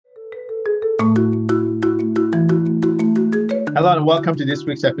Hello and welcome to this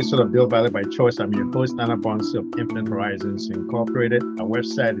week's episode of Build Value by Choice. I'm your host, Nana Bonsi of Infinite Horizons Incorporated. Our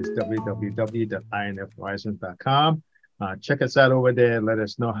website is www.infhorizons.com. Check us out over there. Let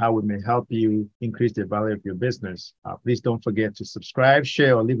us know how we may help you increase the value of your business. Please don't forget to subscribe,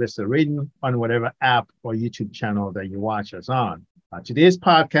 share, or leave us a rating on whatever app or YouTube channel that you watch us on. Today's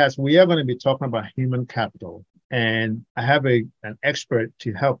podcast, we are going to be talking about human capital. And I have an expert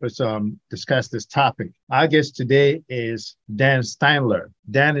to help us discuss this topic. Our guest today is Dan Steinler.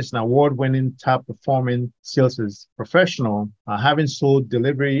 Dan is an award-winning, top-performing sales professional, having sold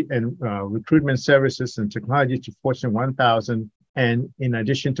delivery and recruitment services and technology to Fortune 1000, and in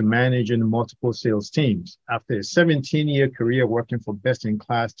addition to managing multiple sales teams. After a 17-year career working for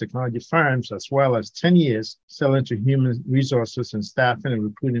best-in-class technology firms, as well as 10 years selling to human resources and staffing and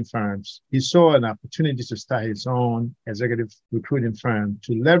recruiting firms, he saw an opportunity to start his own executive recruiting firm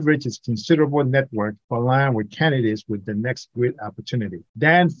to leverage his considerable network to align with candidates with the next great opportunity.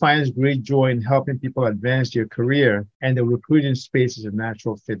 Dan finds great joy in helping people advance their career, and the recruiting space is a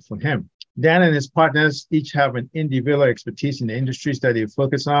natural fit for him. Dan and his partners each have an individual expertise in the industries that they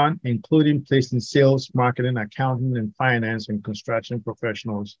focus on, including placing sales, marketing, accounting, and finance and construction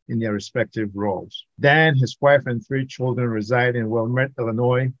professionals in their respective roles. Dan, his wife, and 3 children reside in Wilmette,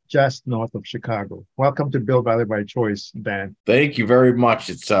 Illinois, just north of Chicago. Welcome to Build Value by Choice, Dan. Thank you very much.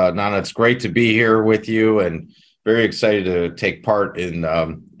 It's Nana, it's great to be here with you and very excited to take part in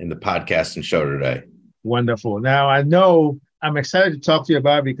the podcast and show today. Wonderful. Now, I'm excited to talk to you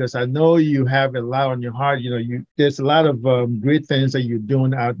about it because I know you have a lot on your heart. There's a lot of great things that you're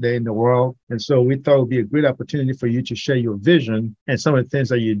doing out there in the world. And so we thought it would be a great opportunity for you to share your vision and some of the things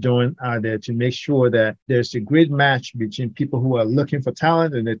that you're doing out there to make sure that there's a great match between people who are looking for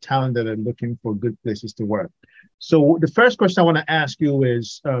talent and the talent that are looking for good places to work. So the first question I want to ask you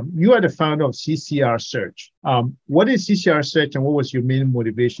is, you are the founder of CCR Search. What is CCR Search and what was your main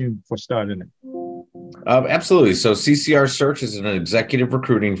motivation for starting it? Absolutely. So CCR Search is an executive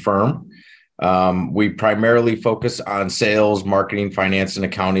recruiting firm. We primarily focus on sales, marketing, finance, and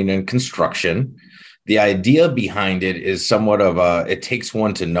accounting and construction. The idea behind it is somewhat of it takes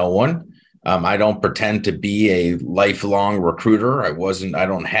one to know one. I don't pretend to be a lifelong recruiter. I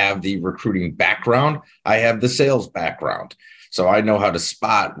don't have the recruiting background. I have the sales background. So I know how to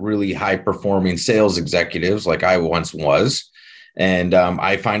spot really high performing sales executives like I once was. And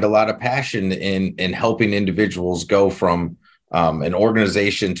I find a lot of passion in helping individuals go from an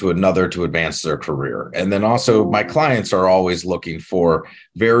organization to another to advance their career. And then also my clients are always looking for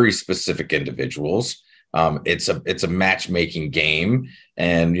very specific individuals. It's a matchmaking game.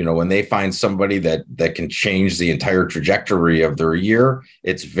 And, when they find somebody that can change the entire trajectory of their year,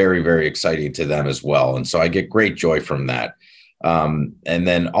 it's very, very exciting to them as well. And so I get great joy from that. And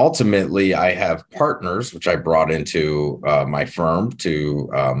then ultimately I have partners, which I brought into my firm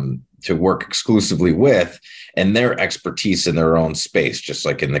to work exclusively with, and their expertise in their own space, just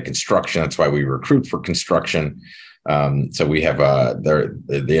like in the construction. That's why we recruit for construction. So we have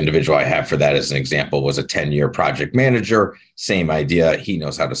the individual I have for that as an example was a 10-year project manager. Same idea. He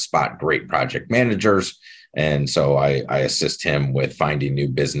knows how to spot great project managers. And so I assist him with finding new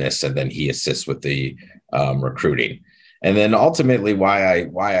business, and then he assists with the recruiting. And then ultimately why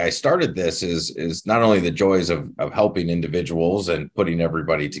I started this is not only the joys of helping individuals and putting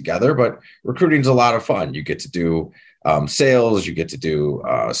everybody together, but recruiting is a lot of fun. You get to do sales, you get to do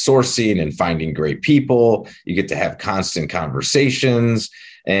sourcing and finding great people. You get to have constant conversations.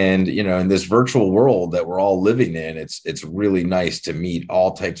 And, in this virtual world that we're all living in, it's really nice to meet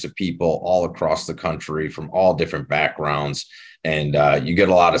all types of people all across the country from all different backgrounds. And you get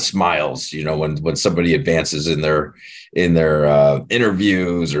a lot of smiles, when somebody advances in their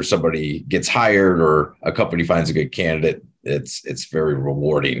interviews, or somebody gets hired, or a company finds a good candidate. It's very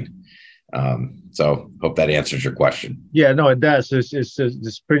rewarding. So hope that answers your question. Yeah, no, it does.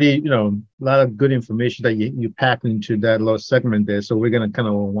 It's pretty, a lot of good information that you packed into that little segment there. So we're going to kind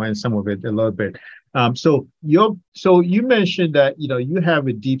of unwind some of it a little bit. So you mentioned that, you have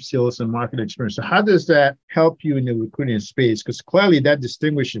a deep sales and market experience. So how does that help you in the recruiting space? Because clearly that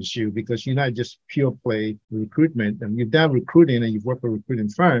distinguishes you, because you're not just pure play recruitment, and you've done recruiting and you've worked with recruiting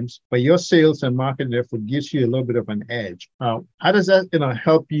firms, but your sales and marketing therefore gives you a little bit of an edge. How does that,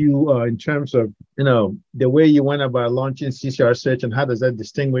 help you in terms of, the way you went about launching CCR Search, and how does that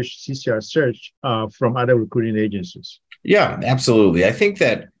distinguish CCR Search from other recruiting agencies? Yeah, absolutely. I think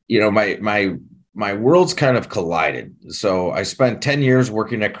that, my worlds kind of collided. So I spent 10 years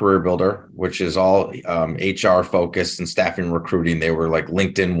working at Career Builder, which is all HR focused and staffing recruiting. They were like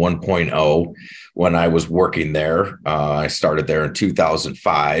LinkedIn 1.0 when I was working there. I started there in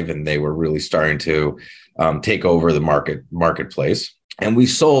 2005, and they were really starting to take over the marketplace. And we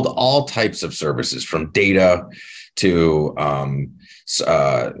sold all types of services, from data to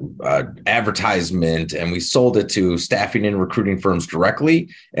advertisement, and we sold it to staffing and recruiting firms directly,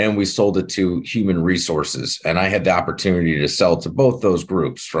 and we sold it to human resources. And I had the opportunity to sell to both those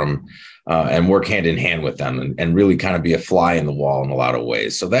groups and work hand in hand with them and really kind of be a fly in the wall in a lot of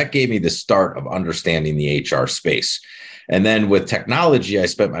ways. So that gave me the start of understanding the HR space. And then with technology, I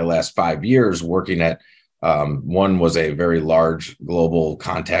spent my last 5 years working at one was a very large global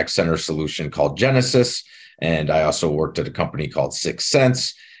contact center solution called Genesis. And I also worked at a company called 6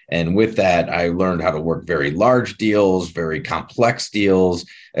 Sense. And with that, I learned how to work very large deals, very complex deals,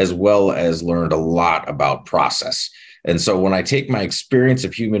 as well as learned a lot about process. And so when I take my experience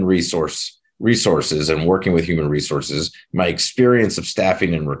of human resources and working with human resources, my experience of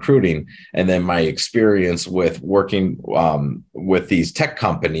staffing and recruiting, and then my experience with working with these tech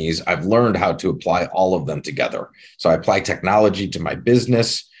companies, I've learned how to apply all of them together. So I apply technology to my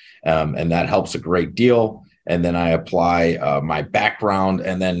business, and that helps a great deal. And then I apply my background.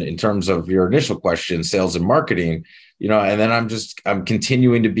 And then in terms of your initial question, sales and marketing, and then I'm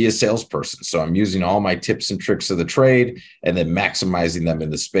continuing to be a salesperson. So I'm using all my tips and tricks of the trade and then maximizing them in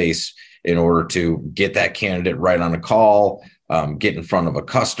the space in order to get that candidate right on a call, get in front of a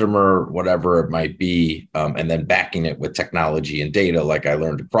customer, whatever it might be, and then backing it with technology and data, like I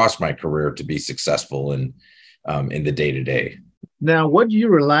learned across my career, to be successful in the day-to-day. Now, what do you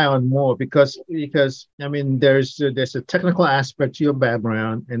rely on more? Because I mean, there's a technical aspect to your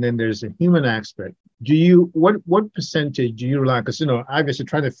background, and then there's a human aspect. What percentage do you rely? Because obviously,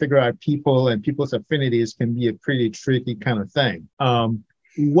 trying to figure out people and people's affinities can be a pretty tricky kind of thing.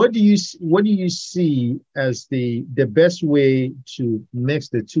 What do you see as the best way to mix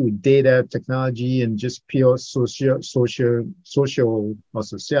the two, data, technology, and just pure social or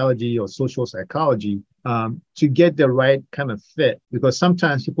sociology or social psychology, to get the right kind of fit? Because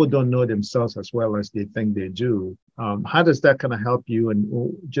sometimes people don't know themselves as well as they think they do. How does that kind of help you?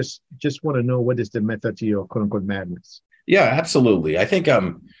 And just want to know, what is the method to your quote unquote madness? Yeah, absolutely. I think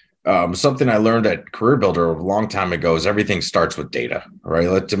something I learned at Career Builder a long time ago is everything starts with data,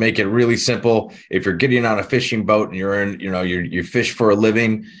 right? To make it really simple, if you're getting on a fishing boat and you're in, you fish for a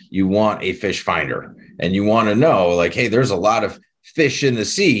living, you want a fish finder, and you want to know, like, hey, there's a lot of fish in the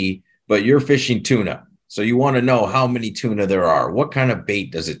sea, but you're fishing tuna. So you want to know how many tuna there are. What kind of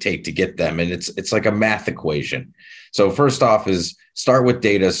bait does it take to get them? And it's like a math equation. So first off is start with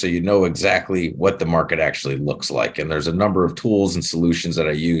data, so you know exactly what the market actually looks like. And there's a number of tools and solutions that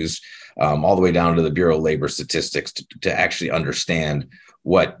I use, all the way down to the Bureau of Labor Statistics to actually understand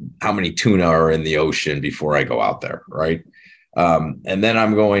how many tuna are in the ocean before I go out there, right? And then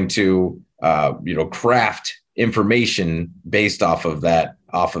I'm going to craft information based off of that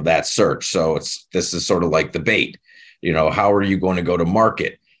search. So this is sort of like the bait. How are you going to go to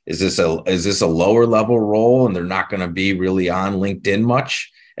market? Is this a lower level role, and they're not going to be really on LinkedIn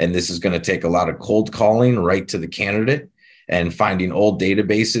much? And this is going to take a lot of cold calling right to the candidate and finding old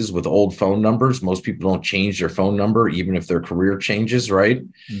databases with old phone numbers. Most people don't change their phone number, even if their career changes, right?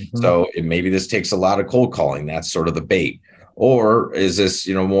 Mm-hmm. So maybe this takes a lot of cold calling. That's sort of the bait. Or is this,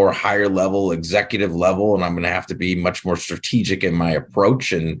 more higher level, executive level, and I'm going to have to be much more strategic in my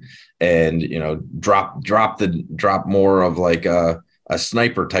approach and drop more of like a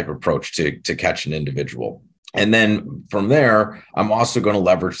sniper type approach to catch an individual. And then from there, I'm also going to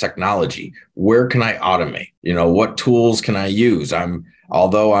leverage technology. Where can I automate? What tools can I use?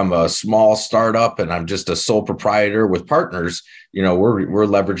 Although I'm a small startup and I'm just a sole proprietor with partners, we're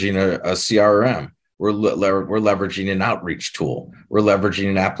leveraging a CRM. We're leveraging an outreach tool. We're leveraging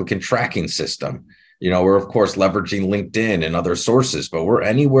an applicant tracking system. We're, of course, leveraging LinkedIn and other sources, but we're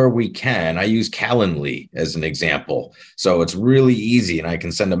anywhere we can. I use Calendly as an example. So it's really easy. And I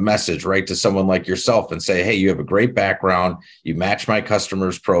can send a message right to someone like yourself and say, hey, you have a great background. You match my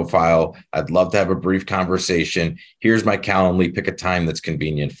customer's profile. I'd love to have a brief conversation. Here's my Calendly. Pick a time that's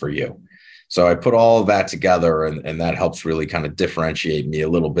convenient for you. So I put all of that together, and that helps really kind of differentiate me a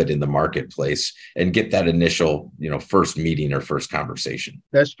little bit in the marketplace and get that initial, first meeting or first conversation.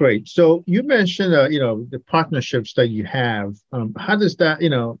 That's great. So you mentioned, the partnerships that you have. How does that,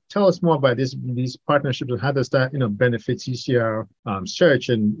 tell us more about these partnerships, and how does that, benefit CCR Search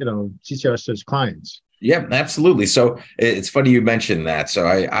and, CCR Search clients? Yeah, absolutely. So it's funny you mentioned that. So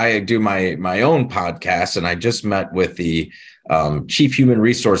I do my own podcast, and I just met with the Chief Human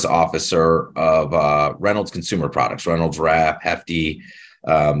Resource Officer of Reynolds Consumer Products, Reynolds Wrap, Hefty,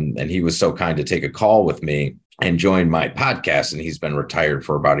 and he was so kind to take a call with me and join my podcast. And he's been retired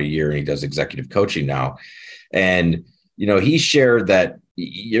for about a year, and he does executive coaching now. And he shared that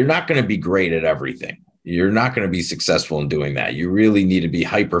you're not going to be great at everything. You're not going to be successful in doing that. You really need to be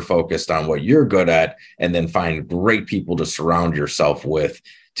hyper focused on what you're good at and then find great people to surround yourself with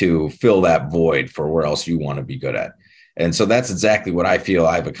to fill that void for where else you want to be good at. And so that's exactly what I feel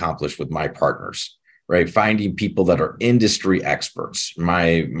I've accomplished with my partners, right? Finding people that are industry experts.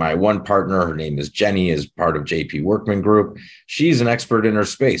 My one partner, her name is Jenny, is part of JP Workman Group. She's an expert in her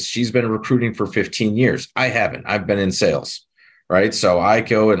space. She's been recruiting for 15 years. I haven't. I've been in sales, right? So I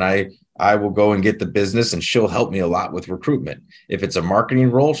go and I will go and get the business, and she'll help me a lot with recruitment. If it's a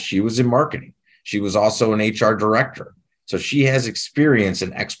marketing role, she was in marketing. She was also an HR director. So she has experience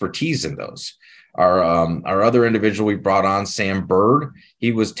and expertise in those. Our other individual we brought on, Sam Bird,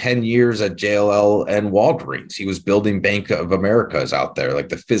 he was 10 years at JLL and Walgreens. He was building Bank of Americas out there, like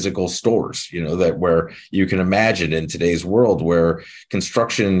the physical stores, that where you can imagine in today's world where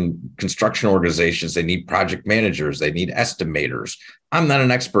construction organizations, they need project managers, they need estimators. I'm not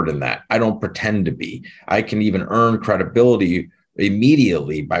an expert in that. I don't pretend to be. I can even earn credibility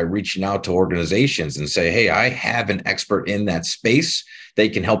immediately by reaching out to organizations and say, hey, I have an expert in that space. They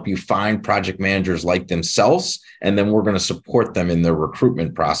can help you find project managers like themselves. And then we're going to support them in their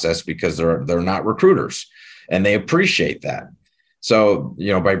recruitment process because they're not recruiters and they appreciate that. So,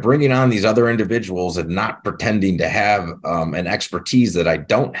 by bringing on these other individuals and not pretending to have an expertise that I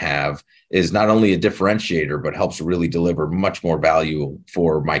don't have is not only a differentiator, but helps really deliver much more value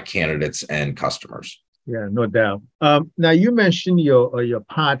for my candidates and customers. Yeah, no doubt. Now you mentioned your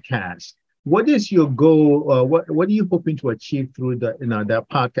podcast. What is your goal? What are you hoping to achieve through that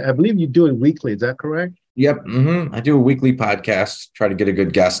podcast? I believe you do it weekly. Is that correct? Yep. I do a weekly podcast. Try to get a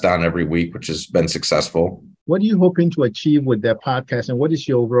good guest on every week, which has been successful. What are you hoping to achieve with that podcast, and what is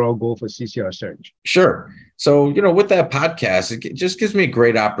your overall goal for CCR Search? Sure. So, with that podcast, it just gives me a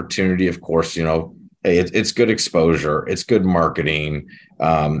great opportunity. Of course, it's good exposure. It's good marketing.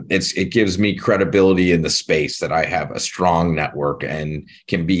 It gives me credibility in the space that I have a strong network and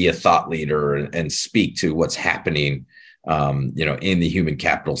can be a thought leader and speak to what's happening, in the human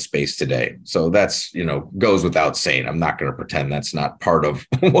capital space today. So that's, goes without saying. I'm not going to pretend that's not part of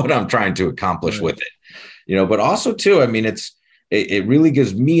what I'm trying to accomplish with it, but also too, it really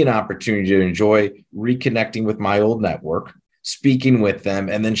gives me an opportunity to enjoy reconnecting with my old network, speaking with them,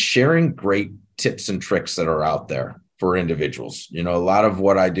 and then sharing great tips and tricks that are out there for individuals. A lot of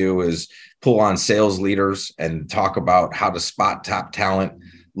what I do is pull on sales leaders and talk about how to spot top talent.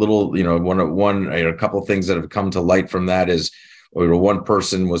 A couple of things that have come to light from that is one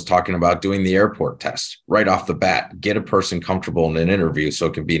person was talking about doing the airport test right off the bat, get a person comfortable in an interview. So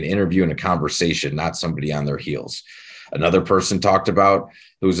it can be an interview and a conversation, not somebody on their heels. Another person talked about,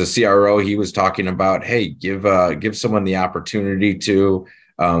 who's a CRO. He was talking about, hey, give someone the opportunity to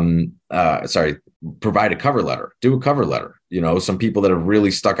provide a cover letter, do a cover letter. Some people that have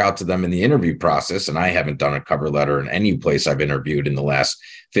really stuck out to them in the interview process, and I haven't done a cover letter in any place I've interviewed in the last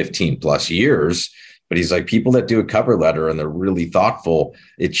 15 plus years. But he's like, people that do a cover letter and they're really thoughtful,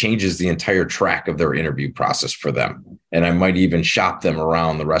 it changes the entire track of their interview process for them. And I might even shop them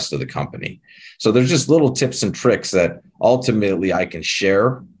around the rest of the company. So there's just little tips and tricks that ultimately I can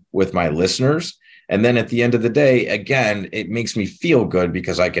share with my listeners. And then at the end of the day, again, it makes me feel good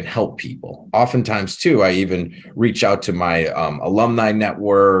because I can help people. Oftentimes, too, I even reach out to my alumni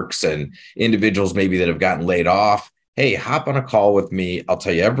networks and individuals maybe that have gotten laid off. Hey, hop on a call with me. I'll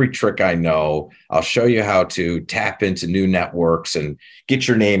tell you every trick I know. I'll show you how to tap into new networks and get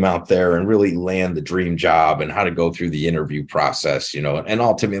your name out there and really land the dream job and how to go through the interview process, and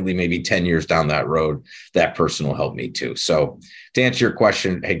ultimately maybe 10 years down that road, that person will help me too. So to answer your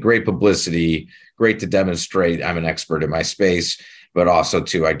question, hey, great publicity, great to demonstrate I'm an expert in my space, but also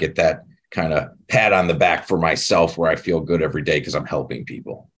too, I get that kind of pat on the back for myself where I feel good every day because I'm helping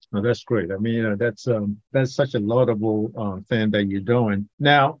people. Oh, that's great. That's such a laudable thing that you're doing.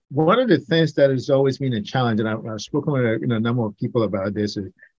 Now, one of the things that has always been a challenge, and I've spoken with a number of people about this,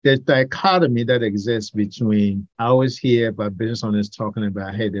 is there's dichotomy that exists between, I always hear about business owners talking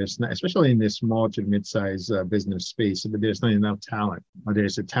about, hey, there's not, especially in the small to mid-sized business space, but there's not enough talent, or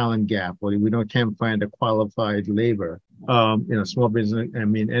there's a talent gap, or can't find the qualified labor. Small business,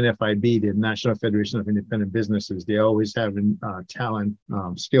 NFIB, the National Federation of Independent Businesses, they're always having talent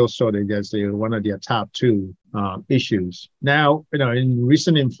skill shortage as one of their top two issues. Now, in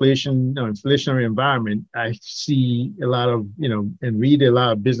recent inflationary environment, I see a lot of, and read a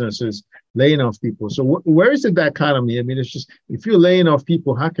lot of businesses laying off people. So where is the dichotomy? It's just, if you're laying off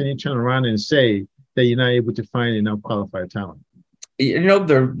people, how can you turn around and say that you're not able to find enough qualified talent?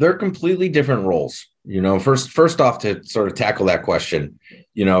 They're completely different roles. First off, to sort of tackle that question,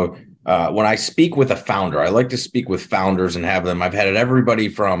 when I speak with a founder, I like to speak with founders and have them. I've had everybody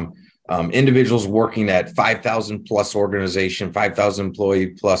from Individuals working at 5,000 plus organization, 5,000 employee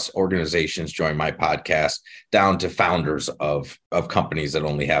plus organizations join my podcast, down to founders of companies that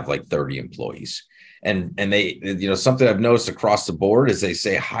only have like 30 employees. And they, something I've noticed across the board is they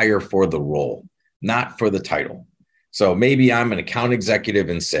say hire for the role, not for the title. So maybe I'm an account executive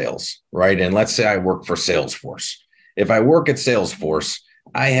in sales, right? And let's say I work for Salesforce. If I work at Salesforce,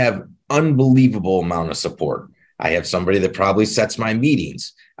 I have unbelievable amount of support. I have somebody that probably sets my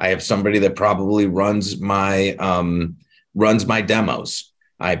meetings. I have somebody that probably runs my demos.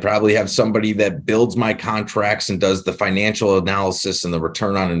 I probably have somebody that builds my contracts and does the financial analysis and the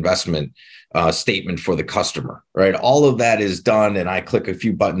return on investment statement for the customer, right? All of that is done, and I click a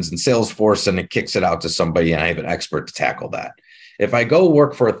few buttons in Salesforce and it kicks it out to somebody, and I have an expert to tackle that. If I go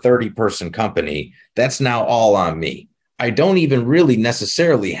work for a 30-person company, that's now all on me. I don't even really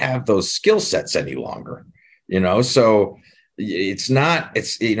necessarily have those skill sets any longer, so it's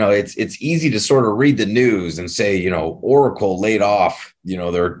easy to sort of read the news and say, Oracle laid off,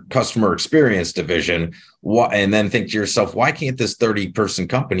 their customer experience division, and then think to yourself, why can't this 30-person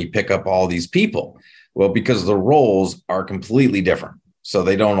company pick up all these people? Well, because the roles are completely different. So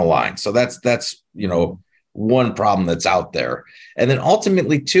they don't align. So that's one problem that's out there. And then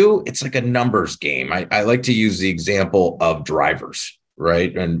ultimately, too, it's like a numbers game. I like to use the example of drivers.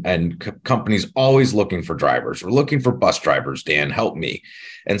 Right. And companies always looking for drivers. We're looking for bus drivers, Dan, help me.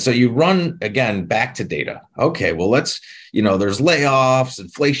 And so you run again back to data. Okay, well, there's layoffs,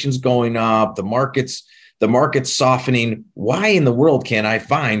 inflation's going up, the market's softening. Why in the world can't I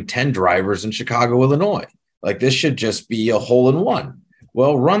find 10 drivers in Chicago, Illinois? Like, this should just be a hole in one.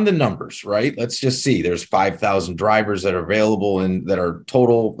 Well, run the numbers, right? Let's just see. There's 5,000 drivers that are available and that are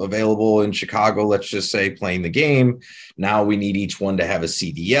total available in Chicago. Let's just say playing the game. Now we need each one to have a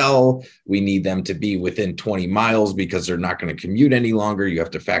CDL. We need them to be within 20 miles because they're not going to commute any longer. You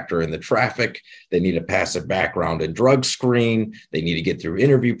have to factor in the traffic. They need to pass a background and drug screen. They need to get through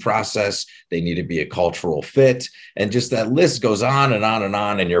interview process. They need to be a cultural fit. And just that list goes on and on and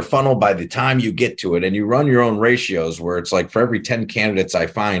on. And your funnel, by the time you get to it, and you run your own ratios where it's like for every 10 candidates I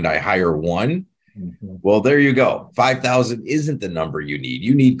find, I hire one. Mm-hmm. Well, there you go. 5,000 isn't the number you need.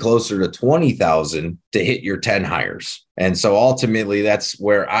 You need closer to 20,000 to hit your 10 hires. And so ultimately, that's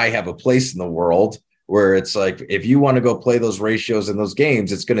where I have a place in the world where it's like, if you want to go play those ratios in those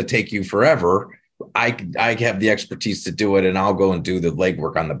games, it's going to take you forever. I have the expertise to do it, and I'll go and do the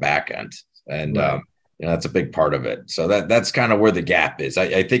legwork on the back end. And right. That's a big part of it. So that's kind of where the gap is.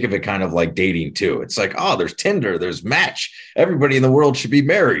 I think of it kind of like dating too. It's like, oh, there's Tinder, there's Match. Everybody in the world should be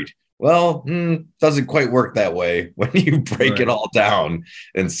married. Well, doesn't quite work that way when you break it all down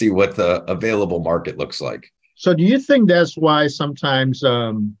and see what the available market looks like. So do you think that's why sometimes,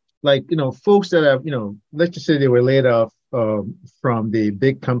 folks that have, let's just say they were laid off from the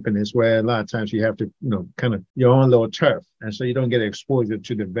big companies where a lot of times you have to, kind of your own little turf. And so you don't get exposure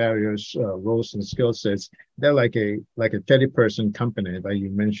to the various roles and skill sets. They're like a 30-person company that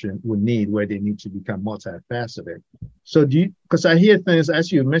you mentioned would need, where they need to become multifaceted. So because I hear things,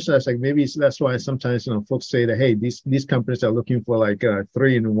 as you mentioned, that's like maybe that's why sometimes, folks say that, hey, these companies are looking for like a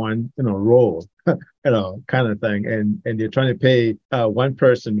 3-in-1, role, kind of thing. And they're trying to pay one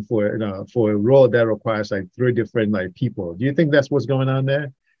person for a role that requires like 3 different like people. Do you think that's what's going on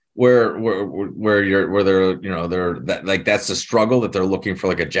there? Where that's the struggle, that they're looking for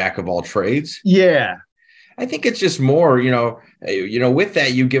like a jack of all trades. Yeah. I think it's just more, with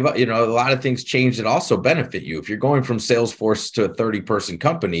that, you give up, a lot of things change that also benefit you. If you're going from Salesforce to a 30-person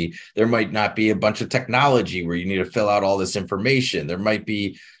company, there might not be a bunch of technology where you need to fill out all this information. There might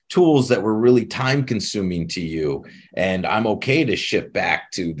be tools that were really time consuming to you. And I'm okay to shift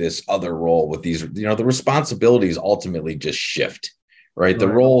back to this other role with these, the responsibilities ultimately just shift, right? The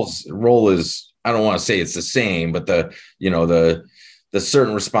role is, I don't want to say it's the same, but the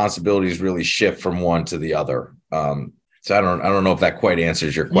certain responsibilities really shift from one to the other. So I don't know if that quite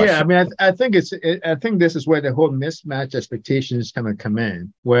answers your question. Yeah, I mean, I think this is where the whole mismatch expectations kind of come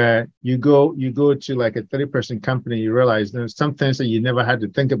in, where you go to like a 30-person company, you realize there's some things that you never had to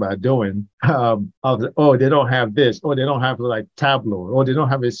think about doing. They don't have this, or they don't have like Tableau, or they don't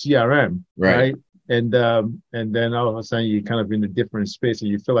have a CRM, right? And then all of a sudden you're kind of in a different space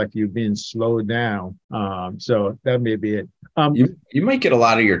and you feel like you're being slowed down. So that may be it. You might get a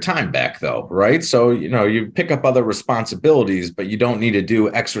lot of your time back though, right? So, you pick up other responsibilities, but you don't need to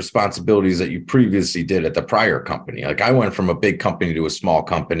do X responsibilities that you previously did at the prior company. Like I went from a big company to a small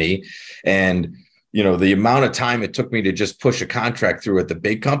company, and the amount of time it took me to just push a contract through at the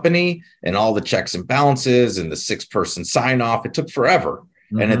big company and all the checks and balances and the 6-person sign off, it took forever.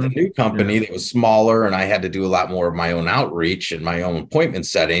 And at the Mm-hmm. new company Yeah. that was smaller and I had to do a lot more of my own outreach and my own appointment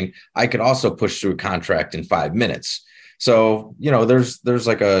setting, I could also push through a contract in 5 minutes. So, there's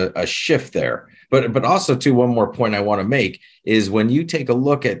like a shift there. But also too, one more point I want to make is when you take a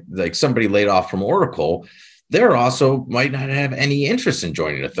look at like somebody laid off from Oracle, they're also might not have any interest in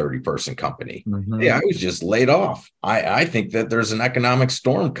joining a 30-person company. Hey, Mm-hmm. I was just laid off. I think that there's an economic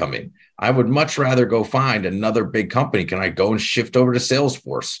storm coming. I would much rather go find another big company. Can I go and shift over to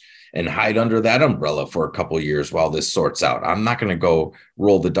Salesforce and hide under that umbrella for a couple of years while this sorts out? I'm not going to go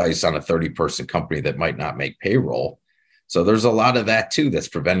roll the dice on a 30-person company that might not make payroll. So there's a lot of that too that's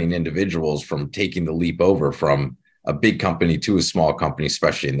preventing individuals from taking the leap over from a big company to a small company,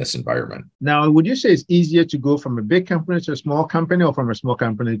 especially in this environment. Now, would you say it's easier to go from a big company to a small company, or from a small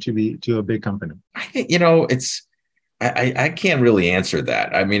company to a big company? I think, it's I can't really answer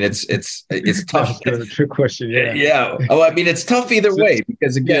that. I mean, it's tough. That's a trick question. Yeah. Yeah. Oh, I mean, it's tough either So, way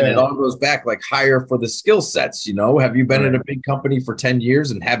because again, it yeah. all goes back like hire for the skill sets. Have you been at Right. a big company for 10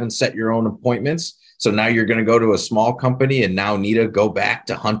 years and haven't set your own appointments? So now you're going to go to a small company and now need to go back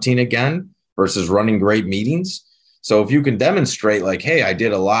to hunting again versus running great meetings. So if you can demonstrate like, hey, I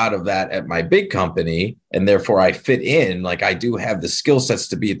did a lot of that at my big company and therefore I fit in, like I do have the skill sets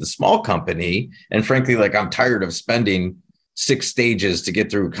to be at the small company. And frankly, like I'm tired of spending 6 stages to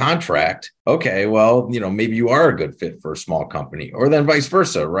get through a contract. Okay, well, maybe you are a good fit for a small company, or then vice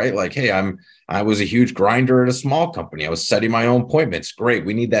versa, right? Like, hey, I was a huge grinder at a small company. I was setting my own appointments. Great.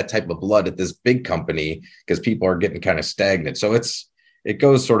 We need that type of blood at this big company because people are getting kind of stagnant. So it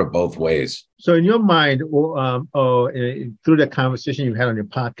goes sort of both ways. So in your mind, or through the conversation you had on your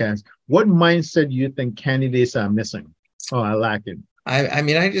podcast, what mindset do you think candidates are missing or are lacking? I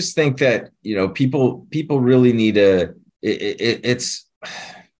mean, I just think that, people really need to, it's,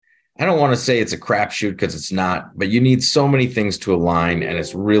 I don't want to say it's a crapshoot because it's not, but you need so many things to align. And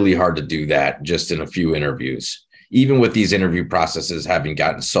it's really hard to do that just in a few interviews, even with these interview processes having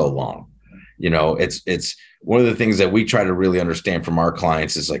gotten so long. It's one of the things that we try to really understand from our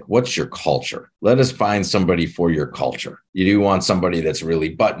clients is like, what's your culture? Let us find somebody for your culture. You do want somebody that's really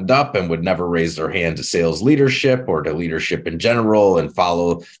buttoned up and would never raise their hand to sales leadership or to leadership in general and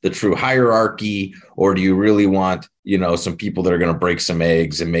follow the true hierarchy? Or do you really want, some people that are going to break some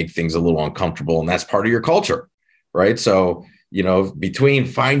eggs and make things a little uncomfortable? And that's part of your culture, right? So, between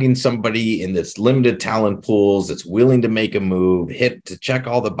finding somebody in this limited talent pools that's willing to make a move, hit to check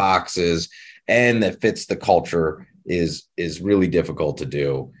all the boxes, and that fits the culture is really difficult to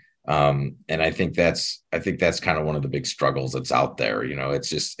do. And I think that's kind of one of the big struggles that's out there.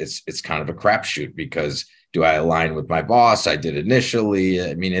 It's kind of a crapshoot because do I align with my boss? I did initially.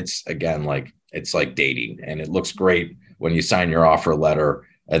 I mean, it's again, it's like dating, and it looks great when you sign your offer letter,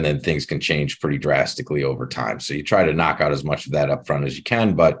 and then things can change pretty drastically over time. So you try to knock out as much of that up front as you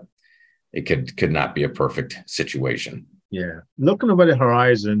can, but it could not be a perfect situation. Yeah. Looking over the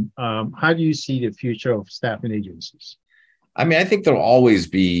horizon, how do you see the future of staffing agencies? I mean, I think there'll always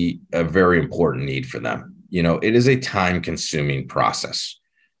be a very important need for them. It is a time consuming process.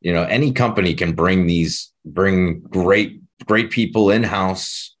 Any company can bring great people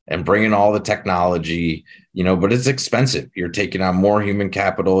in-house and bring in all the technology, but it's expensive. You're taking on more human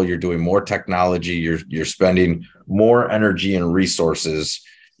capital. You're doing more technology. You're spending more energy and resources,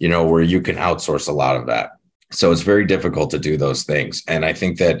 where you can outsource a lot of that. So it's very difficult to do those things. And I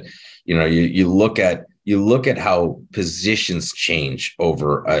think that, you look at how positions change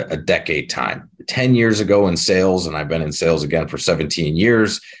over a decade time. 10 years ago in sales, and I've been in sales again for 17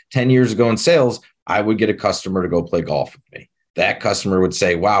 years, 10 years ago in sales, I would get a customer to go play golf with me. That customer would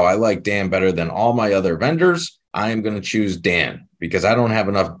say, wow, I like Dan better than all my other vendors. I am going to choose Dan because I don't have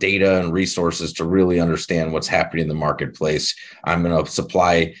enough data and resources to really understand what's happening in the marketplace. I'm going to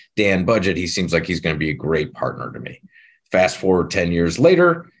supply Dan budget. He seems like he's going to be a great partner to me. Fast forward 10 years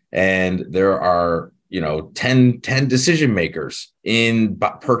later, and there are, 10 decision makers in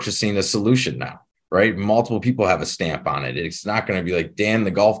purchasing a solution now, right? Multiple people have a stamp on it. It's not going to be like Dan,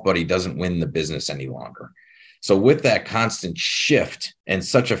 the golf buddy, doesn't win the business any longer. So with that constant shift and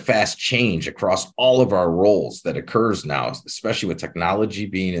such a fast change across all of our roles that occurs now, especially with technology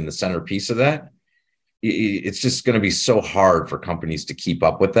being in the centerpiece of that, it's just going to be so hard for companies to keep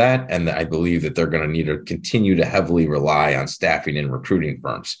up with that. And I believe that they're going to need to continue to heavily rely on staffing and recruiting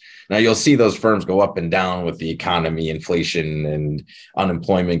firms. Now, you'll see those firms go up and down with the economy, inflation, and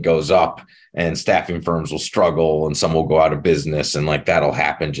unemployment goes up, and staffing firms will struggle and some will go out of business. And that'll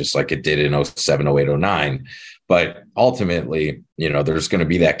happen just like it did in 07, 08, 09. But ultimately, there's going to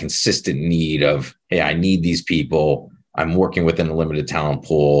be that consistent need of, hey, I need these people. I'm working within a limited talent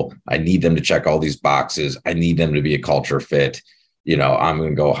pool. I need them to check all these boxes. I need them to be a culture fit. I'm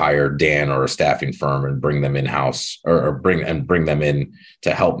going to go hire Dan or a staffing firm and bring them in-house or bring them in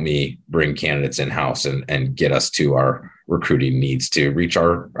to help me bring candidates in-house and get us to our recruiting needs to reach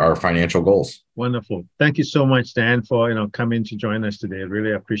our financial goals. Wonderful. Thank you so much, Dan, for coming to join us today. I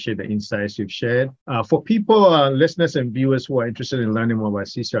really appreciate the insights you've shared. For people, listeners and viewers who are interested in learning more about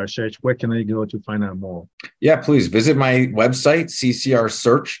CCR Search, where can they go to find out more? Yeah, please visit my website,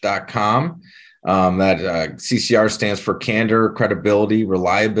 ccrsearch.com. That CCR stands for candor, credibility,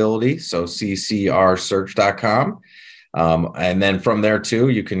 reliability. So ccrsearch.com. And then from there too,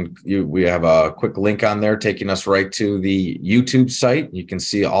 we have a quick link on there taking us right to the YouTube site. You can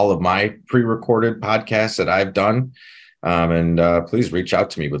see all of my pre-recorded podcasts that I've done. And please reach out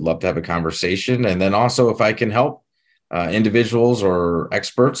to me. Would love to have a conversation. And then also if I can help individuals or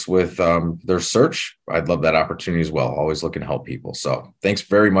experts with their search, I'd love that opportunity as well. Always looking to help people. So thanks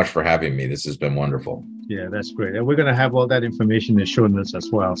very much for having me. This has been wonderful. Yeah, that's great. And we're going to have all that information in the show notes as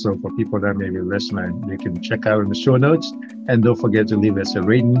well. So for people that may be listening, they can check out in the show notes. And don't forget to leave us a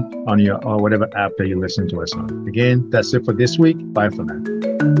rating on your or whatever app that you listen to us on. Again, that's it for this week. Bye for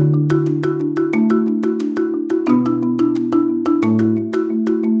now.